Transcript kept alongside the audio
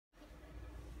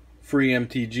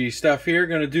Free-MTG Stuff here.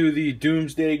 Going to do the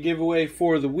Doomsday giveaway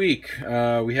for the week.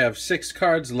 We have 6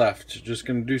 cards left. Just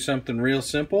going to do something real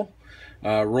simple.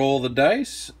 Roll the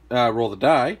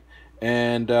die,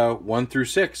 and 1 through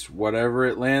 6. Whatever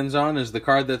it lands on is the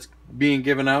card that's being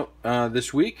given out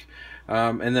this week.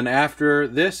 And then after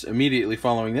this, immediately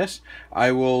following this,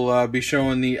 I will be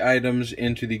showing the items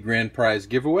into the grand prize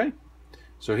giveaway.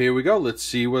 So here we go. Let's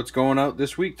see what's going out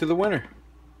this week to the winner.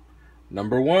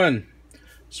 Number 1.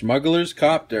 Smuggler's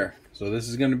Copter. So this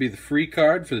is going to be the free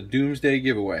card for the Doomsday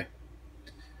giveaway.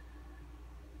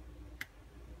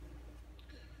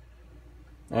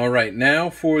 Alright, now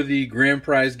for the grand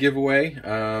prize giveaway.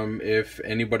 If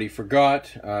anybody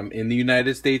forgot, in the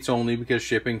United States only, because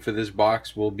shipping for this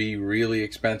box will be really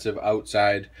expensive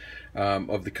outside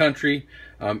of the country.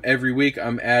 Every week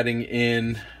I'm adding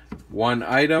in 1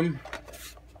 item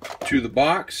to the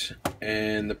box,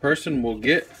 and the person will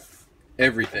get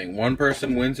everything. 1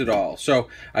 person wins it all. So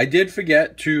I did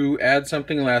forget to add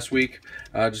something last week.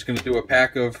 Just going to do a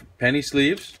pack of penny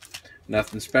sleeves.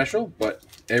 Nothing special, but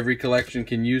every collection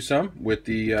can use some with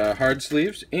the hard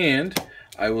sleeves. And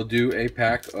I will do a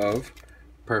pack of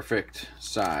perfect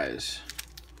size.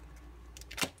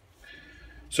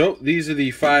 So these are the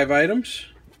 5 items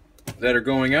that are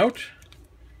going out.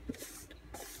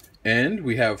 And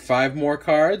we have 5 more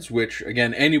cards, which,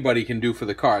 again, anybody can do for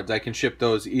the cards. I can ship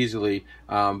those easily,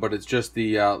 but it's just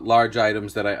the large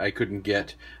items that I couldn't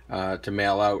get to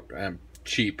mail out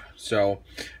cheap. So,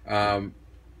 5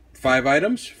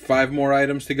 items, 5 more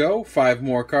items to go, 5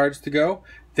 more cards to go.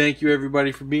 Thank you,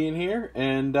 everybody, for being here,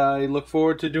 and I look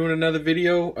forward to doing another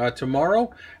video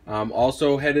tomorrow.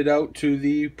 Also headed out to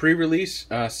the pre-release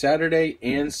Saturday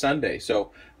and Sunday.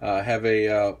 So have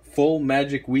a full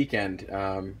Magic weekend.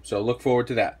 So look forward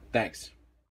to that. Thanks.